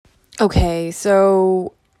Okay,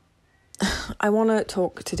 so I want to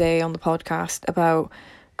talk today on the podcast about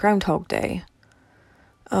Groundhog Day.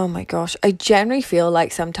 Oh my gosh, I generally feel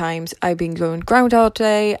like sometimes I've been going Groundhog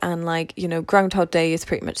Day and Groundhog Day is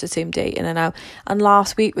pretty much the same day in and out. And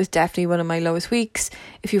last week was definitely one of my lowest weeks.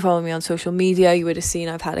 If you follow me on social media, you would have seen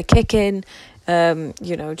I've had a kick in.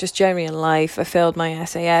 Just generally in life, I failed my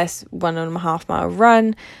SAS 1.5 mile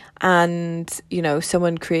run, and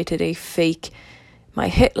someone created a fake my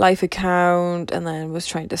Hit Life account and then was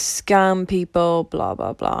trying to scam people, blah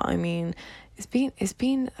blah blah. I mean, it's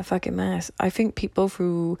been a fucking mess. I think people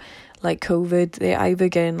through COVID, they either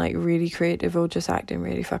getting really creative or just acting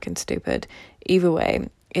really fucking stupid. Either way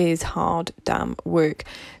is hard damn work.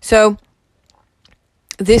 So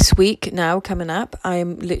this week now coming up,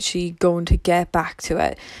 I'm literally going to get back to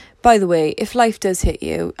it. By the way, if life does hit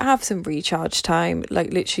you, have some recharge time.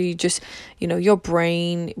 Literally just, your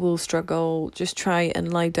brain will struggle. Just try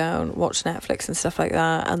and lie down, watch Netflix and stuff like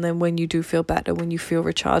that. And then when you do feel better, when you feel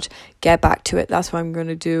recharged, get back to it. That's what I'm going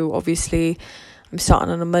to do. Obviously, I'm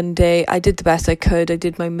starting on a Monday. I did the best I could. I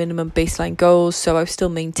did my minimum baseline goals, so I was still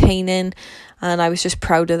maintaining. And I was just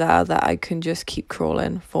proud of that I can just keep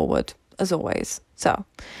crawling forward, as always. So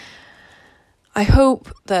I hope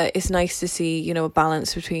that it's nice to see, a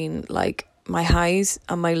balance between my highs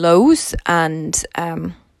and my lows, and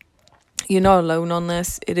you're not alone on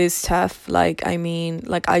this. It is tough. I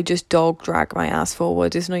just dog drag my ass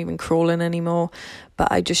forward. It's not even crawling anymore, but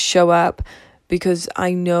I just show up because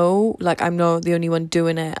I know I'm not the only one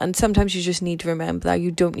doing it. And sometimes you just need to remember that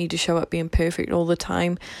you don't need to show up being perfect all the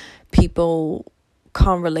time. People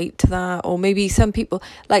can't relate to that, or maybe some people,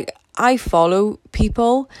 I follow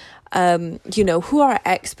people who are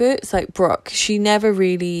experts, like Brooke. She never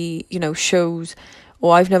really, shows,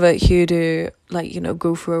 or I've never heard her,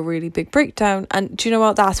 go through a really big breakdown. And do you know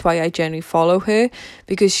what? That's why I generally follow her,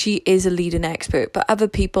 because she is a leading expert. But other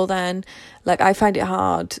people then, I find it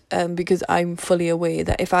hard because I'm fully aware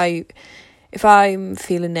that if I'm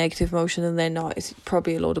feeling negative emotion and they're not, it's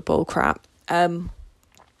probably a load of bull crap.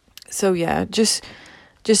 So yeah, just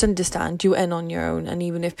understand you're in on your own, and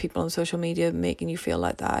even if people on social media are making you feel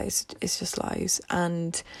like that, it's just lies.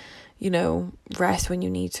 And rest when you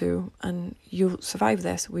need to, and you'll survive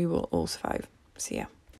this. We will all survive. See ya.